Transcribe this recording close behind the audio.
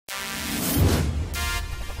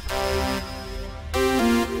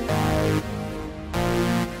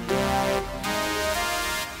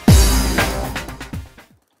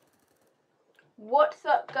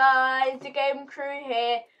the Game Crew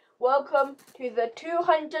here. Welcome to the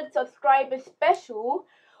 200 subscriber special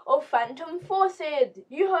of Phantom Forces.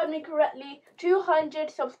 You heard me correctly,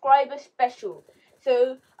 200 subscriber special.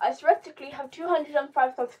 So I theoretically have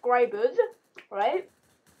 205 subscribers, right?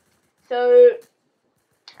 So,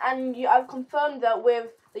 and I've confirmed that with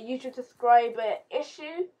the YouTube subscriber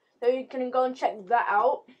issue, so you can go and check that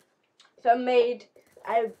out. So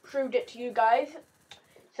I proved it to you guys.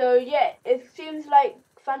 So yeah, it seems like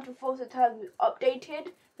Phantom Forces has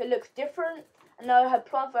updated, so it looks different. And now I have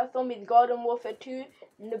Plants vs Zombies Garden Warfare 2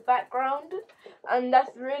 in the background. And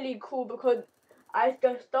that's really cool because I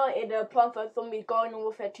just started a Plants vs Zombies Garden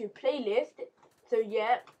Warfare 2 playlist. So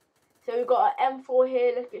yeah, so we've got an M4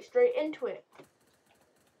 here, let's get straight into it.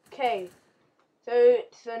 Okay, so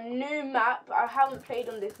it's a new map. I haven't played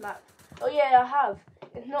on this map. Oh yeah, I have.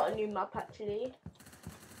 It's not a new map actually.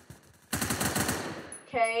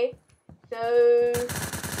 Okay, so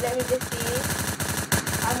let me just see.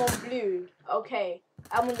 I'm on blue. Okay,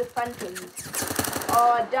 I'm on the Phantoms.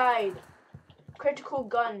 Oh, I died. Critical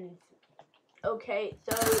guns. Okay,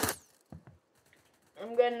 so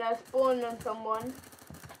I'm gonna spawn on someone.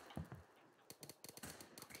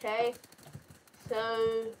 Okay,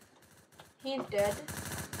 so he's dead.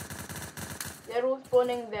 They're all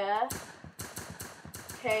spawning there.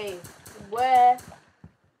 Okay, where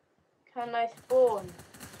can I spawn?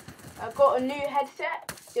 I've got a new headset,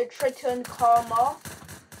 the Triton Karma.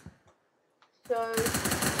 So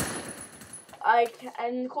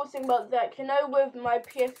and the cool thing about that, you know, with my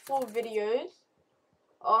PS4 videos,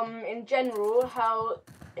 in general, how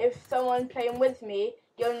if someone playing with me,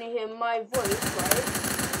 you only hear my voice, right?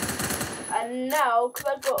 And now, because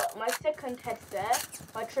I've got my second headset,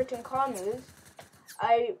 my Triton Karmas,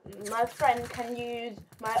 my friend can use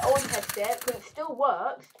my old headset, because it still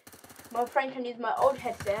works. My friend can use my old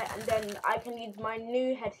headset, and then I can use my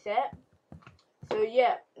new headset. So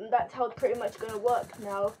yeah, that's how it's pretty much going to work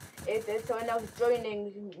now, if there's someone else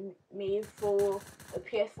joining me for a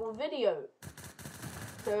PS4 video.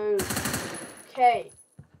 So, okay.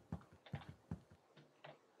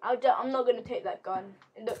 I'm not going to take that gun.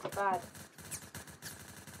 It looks bad.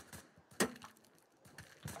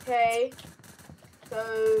 Okay.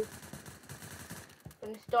 So, I'm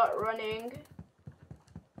going to start running.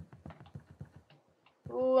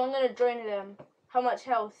 Ooh, I'm going to join them. How much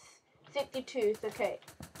health? 62 is okay.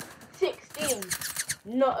 16,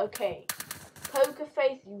 not okay. Poker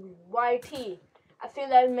Face YT. I think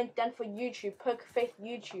that was meant done for YouTube. Poker Face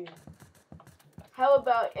YouTube. How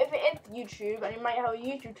about if it is YouTube and you might have a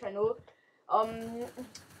YouTube channel,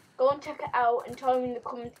 go and check it out and tell me in the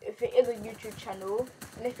comments if it is a YouTube channel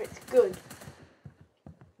and if it's good.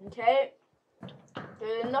 Okay. So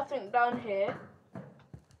there's nothing down here.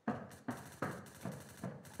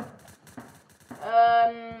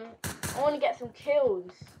 I want to get some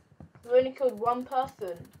kills. I've only killed one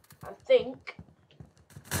person, I think.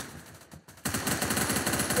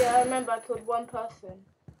 Yeah, I remember I killed one person.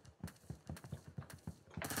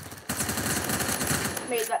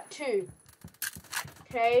 Made that 2.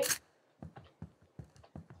 Okay.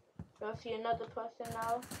 So I see another person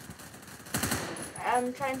now.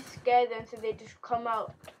 I'm trying to scare them so they just come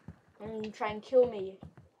out and try and kill me.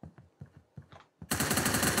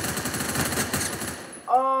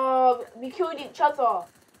 Oh, we killed each other.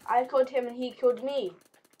 I killed him and he killed me.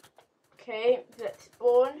 Okay, let's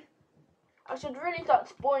spawn. I should really start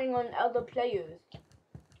spawning on other players.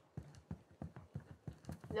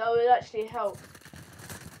 That would actually help.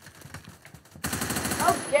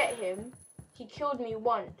 I'll get him. He killed me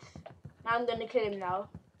once. Now I'm gonna kill him now.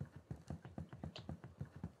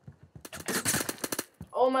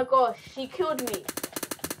 Oh my gosh, he killed me.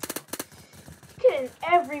 He's killing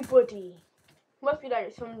everybody. Must be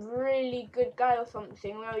like some really good guy or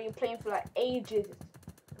something, where you're playing for like ages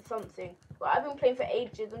or something. But I've been playing for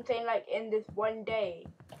ages, I'm saying like in this one day.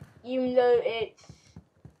 Even though it's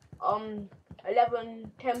 10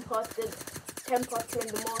 past 2 in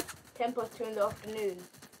the morning, 10 past 2 in the afternoon.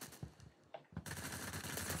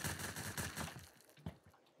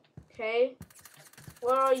 Okay.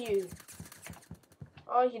 Where are you?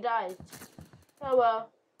 Oh, he died. Oh well.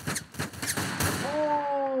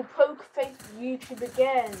 Oh, Poker Face YouTube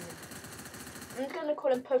again. I'm just gonna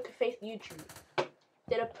call him Poker Face YouTube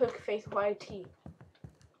instead of Poker Face YT.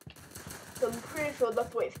 So I'm pretty sure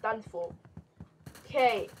that's what it stands for.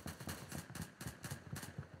 Okay.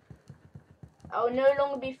 I will no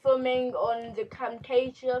longer be filming on the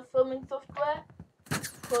Camtasia filming software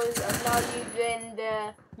because I'm now using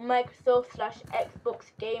the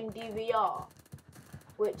Microsoft/Xbox Game DVR,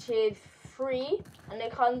 which is free and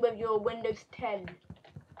it comes with your Windows 10.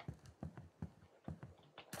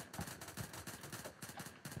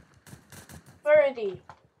 Where is he?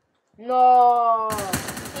 No.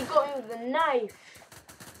 He got me with a knife.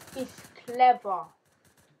 He's clever.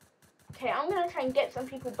 Okay, I'm going to try and get some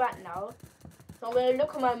people back now. So I'm going to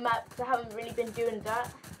look on my map because I haven't really been doing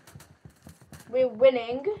that. We're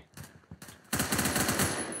winning.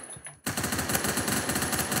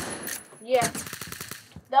 Yes.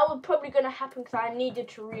 That was probably going to happen because I needed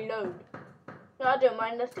to reload. No, I don't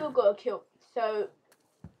mind. I still got a kill. So,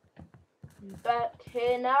 back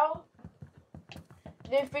here now.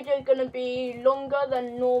 This video is going to be longer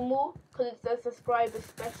than normal because it's a subscriber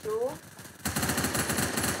special.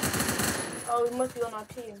 Oh, he must be on our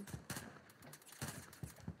team.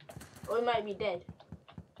 Or he might be dead.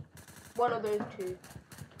 One of those two.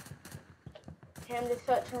 Okay, I'm just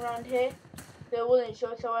searching around here. So I wasn't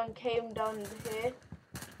sure someone came down here.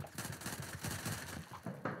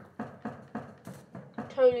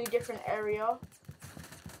 Totally different area.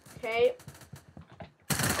 Okay.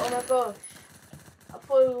 Oh my gosh. I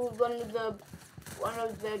thought it was one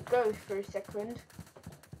of the ghosts for a second.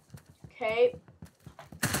 Okay.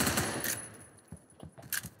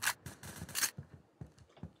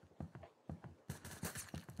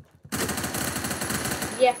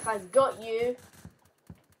 Yes, I got you.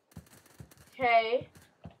 Okay.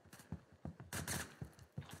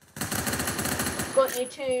 Got you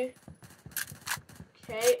too.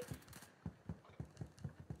 Okay.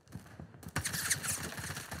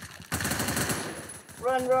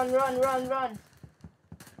 Run, run, run, run, run.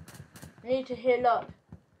 I need to heal up.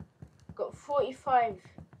 Got 45%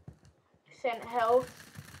 health.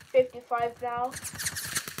 55 now.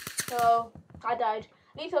 So, I died.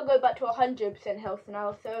 At least I'll go back to 100% health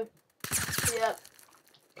now, so, yeah.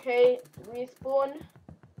 Okay, respawn.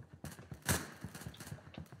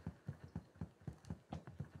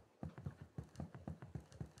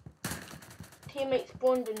 Teammate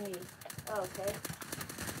spawned in me. Oh, okay.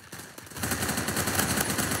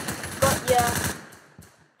 Got ya.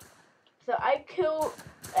 So I kill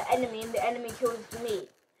an enemy and the enemy kills me,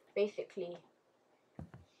 basically.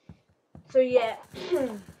 So yeah.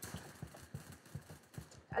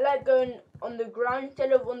 I like going on the ground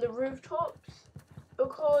instead of on the rooftops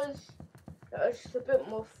because it's just a bit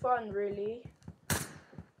more fun, really.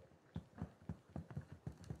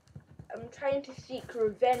 I'm trying to seek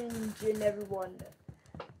revenge in everyone.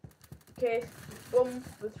 Okay, bomb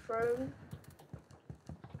was thrown.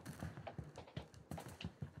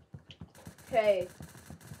 Okay.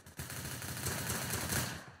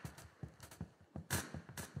 I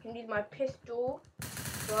can use my pistol,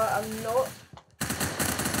 but I'm not.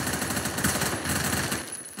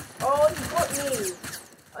 Oh, he got me.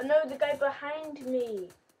 Oh no, the guy behind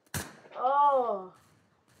me. Oh.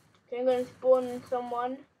 Okay, I'm going to spawn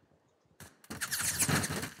someone.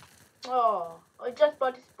 Oh, I was just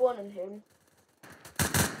about to spawn on him.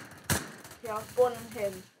 Yeah, I'll spawn on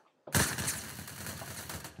him.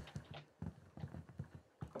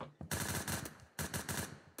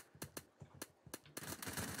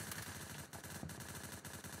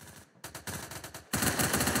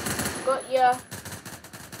 Got ya.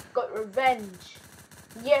 Got revenge.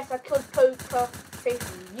 Yes, I killed Poker Face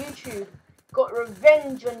on YouTube. Got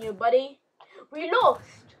revenge on you, buddy. We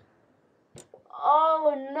lost.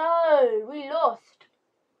 Oh no, we lost.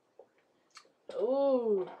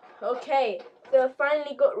 Ooh, okay. So I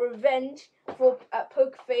finally got revenge at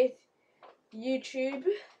Pokerface YouTube.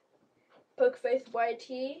 Pokerface YT.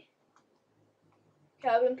 Okay,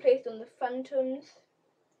 I've been placed on the Phantoms.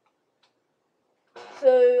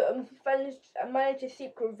 So I managed to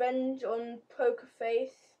seek revenge on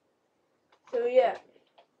Pokerface. So yeah.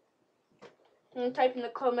 I'm gonna type in the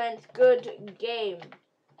comments, good game.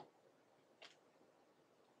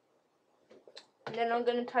 And then I'm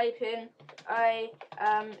gonna type in, I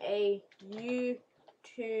am a YouTuber.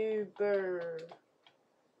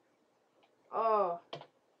 Oh,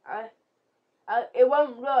 it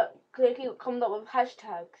won't work because it keeps coming up with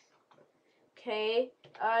hashtags. Okay,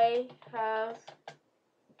 I have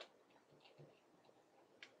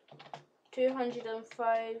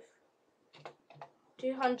 205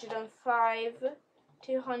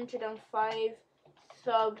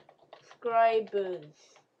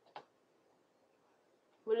 subscribers.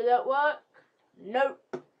 Will that work? Nope.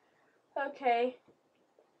 Okay.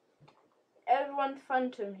 Everyone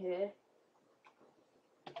Phantom here.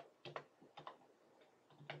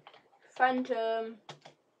 Phantom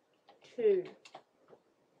 2.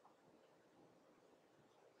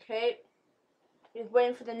 Okay. Just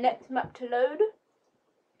waiting for the next map to load.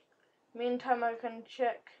 Meantime, I can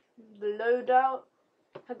check the loadout.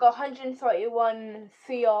 I got 131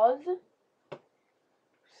 CRs.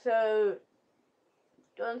 So,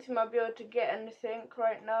 don't think I'll be able to get anything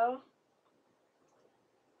right now.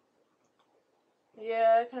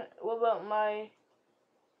 Yeah, what about my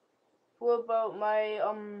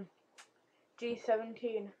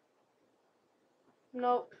G17?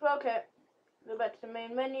 Nope. Okay. Go back to the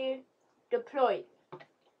main menu. Deploy.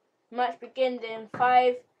 Match begins in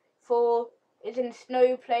 5, 4. It's in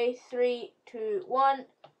snow place. 3, 2, 1.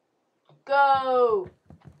 Go.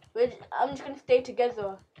 I'm just gonna stay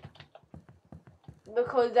together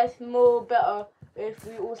because that's more better if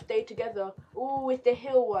we all stay together. Ooh, it's the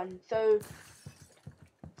hill one. So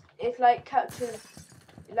it's like capture,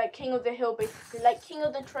 like King of the Hill, basically like King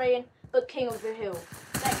of the Train, but King of the Hill.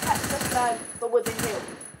 Like capture the flag, but with a hill.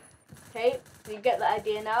 Okay, so you get the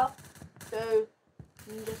idea now. So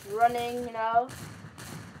I'm just running now.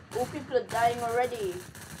 All people are dying already.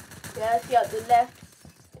 Yeah, see at the left,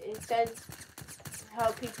 it says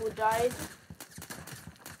how people died.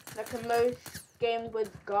 Like in most games with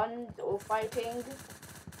guns or fighting.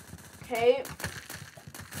 Okay.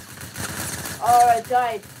 Oh, I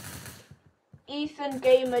died. Ethan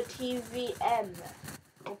Gamer TVM.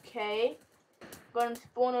 Okay. Gonna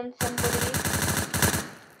spawn on somebody.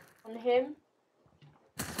 On him.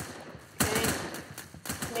 Okay.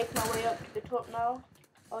 Make my way up to the top now.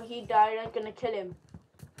 Oh, he died. I'm gonna kill him.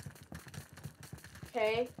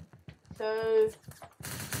 Okay. So,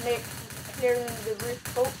 clearing the roof,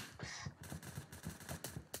 folks.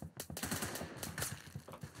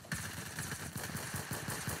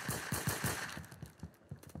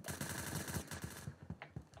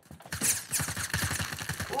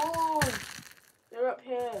 Ooh, they're up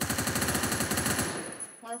here.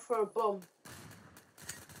 One for a bomb.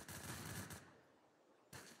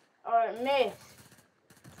 Alright, miss.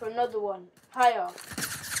 For another one. Higher.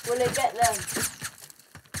 Will it get them?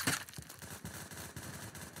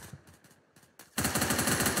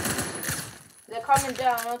 They're coming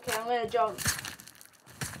down. Okay, I'm gonna jump.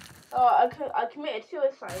 Oh, I committed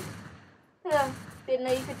suicide. Yeah, didn't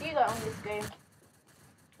know you could do that on this game.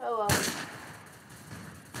 Oh well.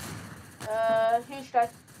 Who should I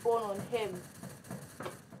spawn on? Him.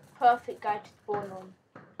 Perfect guy to spawn on.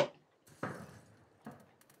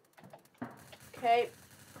 Okay.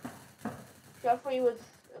 So I thought he was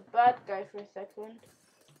a bad guy for a second.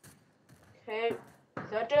 Okay.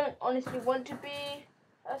 So I don't honestly want to be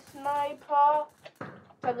a sniper.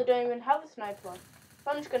 Because I don't even have a sniper.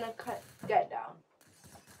 So I'm just gonna get down.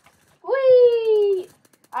 Whee!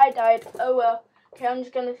 I died. Oh well. Okay, I'm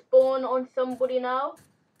just gonna spawn on somebody now.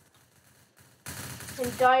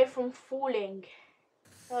 And die from falling.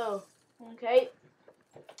 Oh, okay.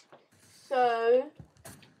 So,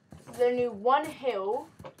 there's only one hill.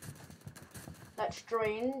 That's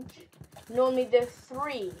strange. Normally there's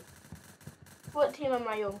 3. What team am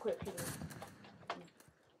I on quickly?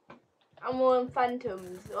 I'm on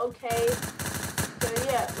Phantoms. Okay. So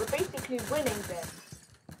yeah, we're basically winning then.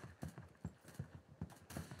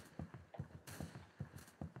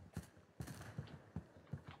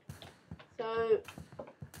 So,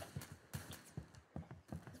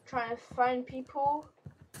 trying to find people.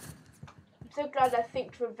 I'm so glad I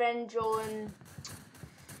think revenge on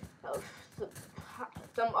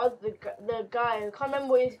some other the guy. I can't remember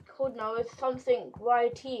what he's called now. It's something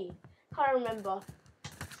YT. Can't remember.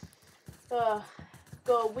 Got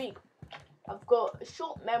a week. I've got a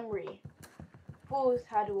short memory. Bulls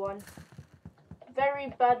had one. I've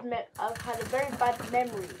had a very bad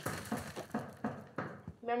memory.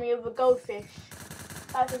 Memory of a goldfish.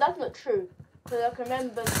 Actually, that's not true. Because I can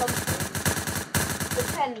remember something.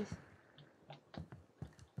 Depends.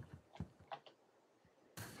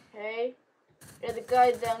 Okay. There's a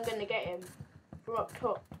guy there, I'm gonna get him. From up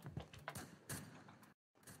top.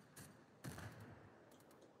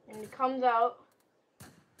 And he comes out.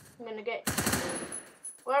 I'm gonna get him.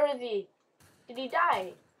 Where is he? Did he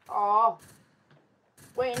die? Oh.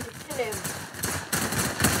 Waiting to kill him.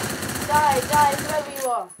 Die, whoever you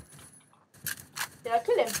are. Did I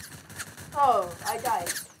kill him? Oh, I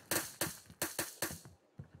died.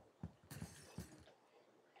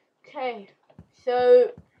 Okay,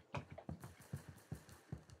 so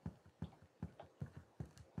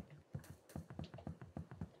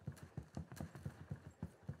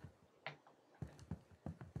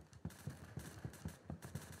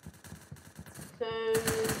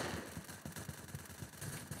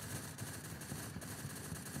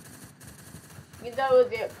you know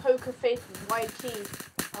the poker face with YT.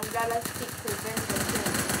 I'm glad I seek revenge on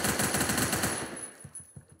him.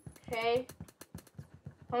 Okay.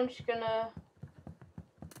 I'm just gonna...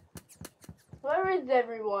 Where is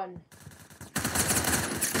everyone?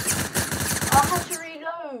 I have to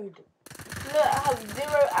reload. Look, I have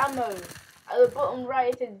 0 ammo. At the bottom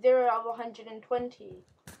right it says 0 out of 120.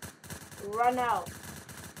 Run out.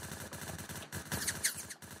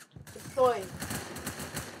 deploy.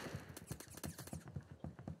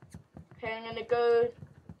 Okay, I'm gonna go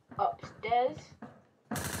upstairs.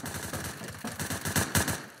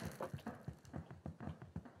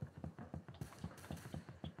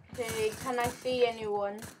 Okay, can I see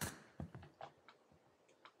anyone?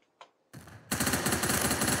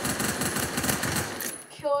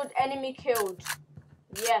 Enemy killed.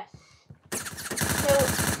 Yes.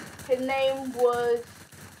 His name was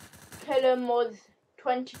Killermoz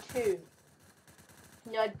 22.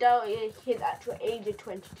 No, I doubt his actual age is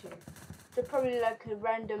 22. So probably like a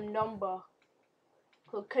random number.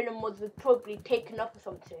 Because Killermoz was probably taken up or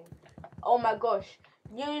something. Oh my gosh.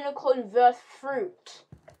 Unicorn versus fruit.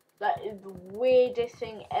 That is the weirdest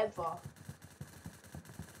thing ever.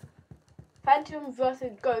 Phantom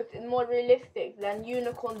versus Ghost is more realistic than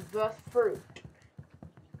unicorns versus fruit.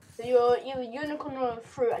 So you're either unicorn or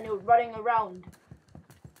fruit and you're running around.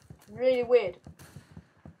 Really weird.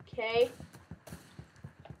 Okay.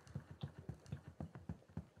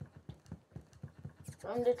 So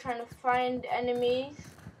I'm just trying to find enemies.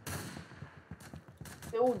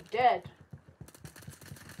 They're all dead.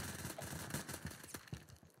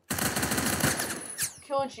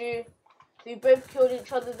 Killed you. So you both killed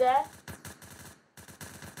each other there.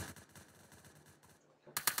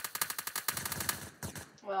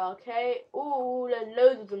 Well, okay. Ooh, there's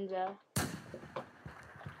loads of them there.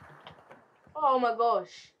 Oh my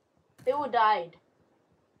gosh. They all died.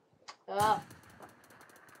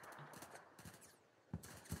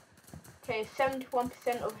 Okay,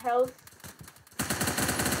 71% of health.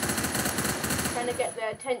 Trying to get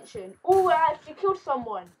their attention. Ooh, I actually killed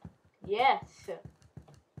someone. Yes.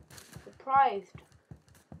 Surprised.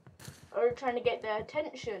 Or trying to get their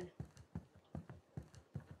attention.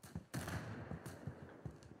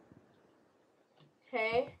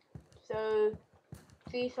 Okay, so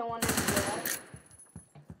see someone over there.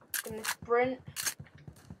 Gonna sprint.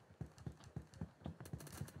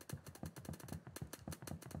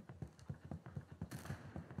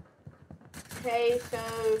 Okay, so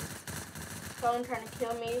someone trying to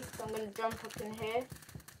kill me, so I'm gonna jump up in here.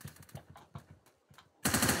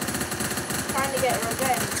 Trying to get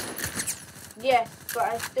revenge. Yes, but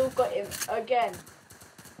I still got him again.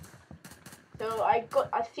 So I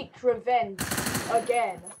seeked revenge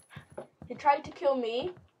again. He tried to kill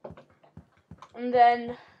me, and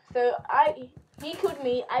then he killed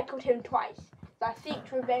me. I killed him twice. So I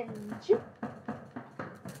seeked revenge.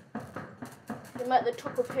 I'm at the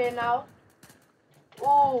top of here now.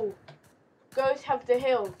 Oh, ghosts have the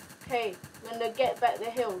hill. Okay, I'm gonna get back the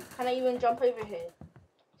hill. Can I even jump over here?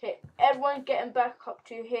 Okay, everyone's getting back up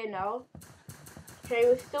to here now. Okay,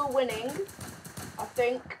 we're still winning, I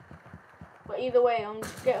think. But either way, I'm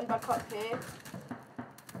just getting back up here.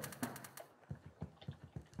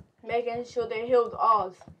 Making sure the hill's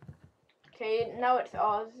ours. Okay, now it's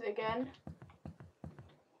ours again.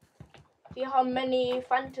 See how many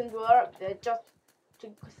phantoms were up there just to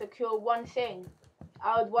secure one thing.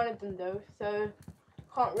 I was one of them though, so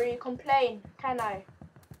can't really complain, can I?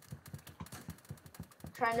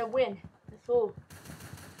 Trying to win, that's all.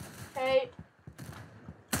 Okay.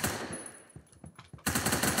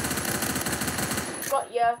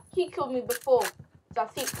 Got ya. He killed me before, so I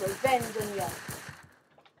seek revenge on ya.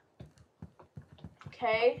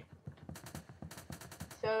 Okay.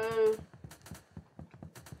 So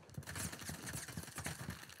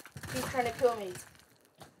he's trying to kill me.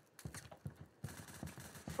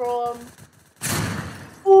 From...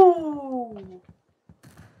 Ooh!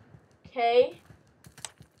 Okay.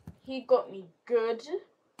 He got me good.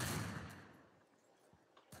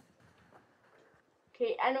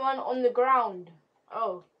 Okay, anyone on the ground?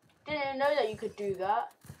 Oh, didn't know that you could do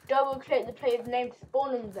that. Double click the player's name to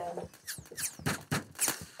spawn them then.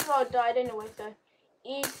 Oh, I died anyway, so...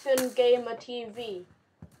 Ethan Gamer TV.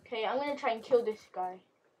 Okay, I'm gonna try and kill this guy.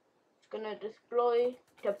 Just gonna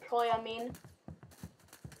deploy, I mean.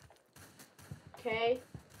 Okay,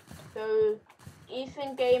 so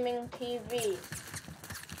Ethan Gaming TV.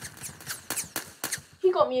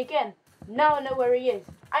 He got me again. Now I know where he is.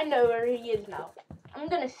 I know where he is now. I'm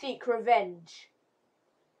gonna seek revenge.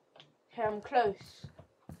 Okay, I'm close.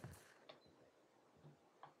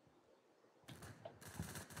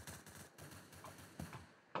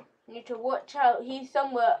 Need to watch out. He's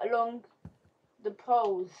somewhere along the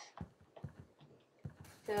poles.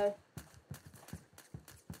 So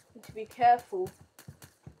need to be careful.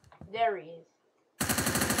 There he is.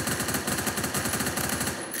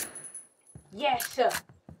 Yes, sir.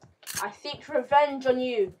 I seek revenge on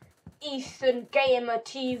you, Ethan Gamer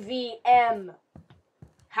TVM.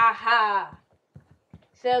 Ha ha.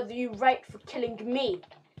 Serves you right for killing me.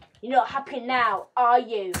 You're not happy now, are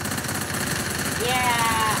you?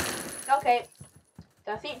 Yeah. Okay.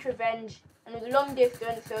 So I seek revenge, and it was long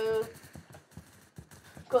distance, so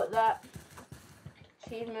got that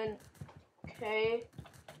achievement. Okay.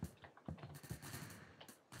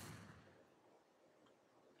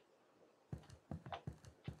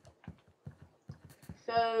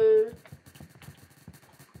 So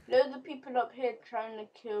loads of people up here trying to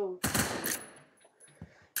kill.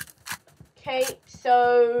 Okay,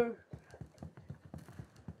 so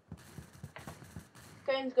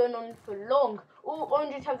this game's going on for long. All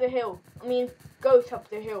oranges have the hill. I mean, ghosts have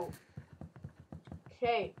the hill.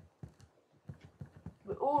 Okay.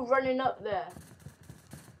 We're all running up there.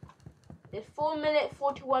 There's 4 minutes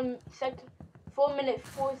 41 seconds. 4 minutes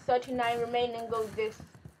 4:39 remaining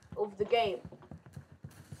of the game.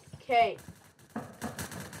 Okay.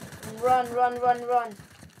 Run, run, run, run.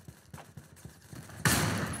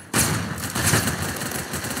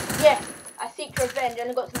 Yes, I seek revenge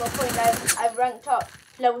and I got some more points. I've ranked up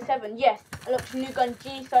to level 7. Yes, I looked a new gun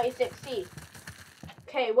G36C.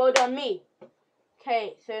 Okay, well done me.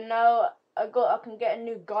 Okay, so now I can get a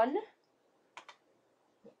new gun.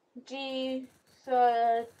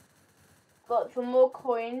 So got some more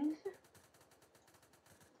coins.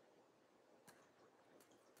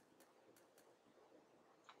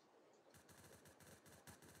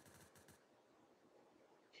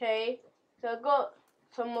 Okay, so I got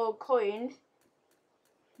some more coins.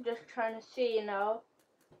 Just trying to see now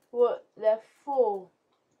what they're for.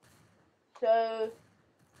 So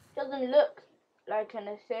doesn't look like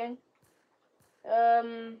anything.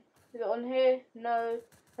 Is it on here? No.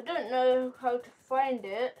 I don't know how to find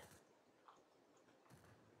it.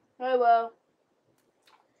 Oh well.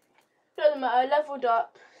 Doesn't matter, I leveled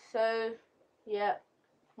up, so yeah.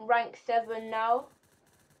 Rank 7 now.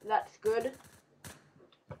 That's good.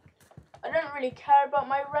 I don't really care about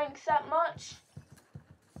my ranks that much,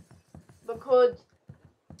 because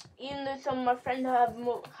even though some of my friends have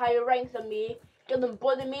higher ranks than me, it doesn't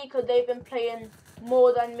bother me because they've been playing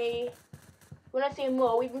more than me. When I say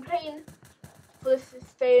more, we've been playing for the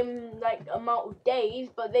same amount of days,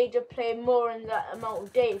 but they just play more in that amount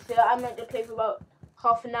of days. So I might just play for about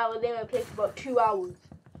half an hour, they might play for about 2 hours,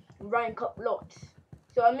 and rank up lots.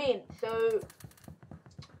 So I mean, so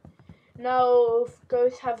now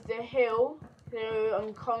ghosts have the hill, so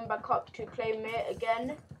I'm coming back up to claim it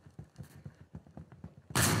again.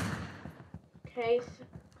 Okay, so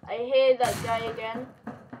I hear that guy again.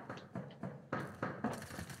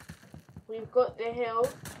 We've got the hill.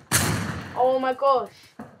 Oh my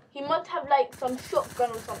gosh, he must have some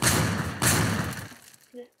shotgun or something.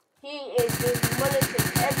 He is demolishing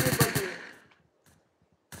everybody.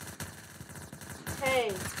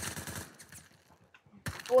 Hey,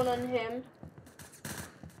 spawn on him.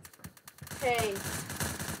 Hey,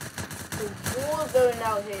 there's war going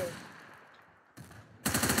out here.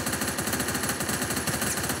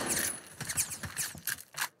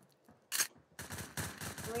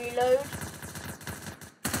 Reload.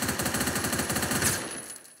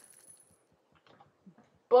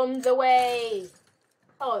 Bombs away.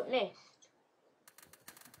 Oh, it missed.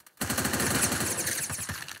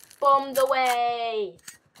 Bombs away.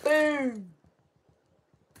 Boom.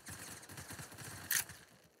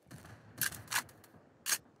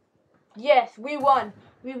 Yes, we won.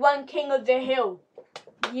 We won King of the Hill.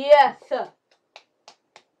 Yes.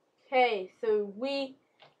 Okay, so we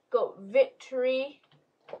got victory.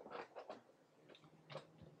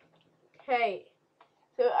 Okay,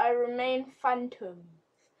 so I remain Phantom.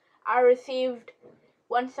 I received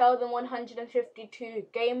 1,152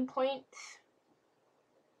 game points.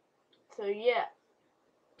 So yeah.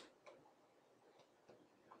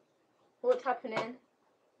 What's happening?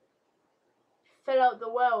 Fill out the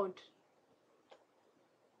world.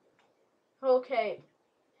 Okay.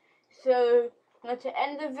 So I'm going to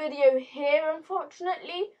end the video here,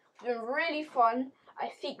 unfortunately. It's been really fun.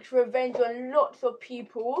 I seek revenge on lots of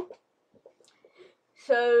people.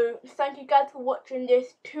 So thank you guys for watching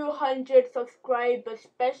this 200 subscriber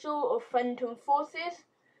special of Phantom Forces.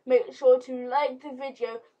 Make sure to like the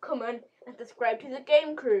video, comment and subscribe to the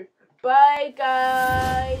game crew. Bye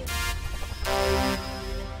guys!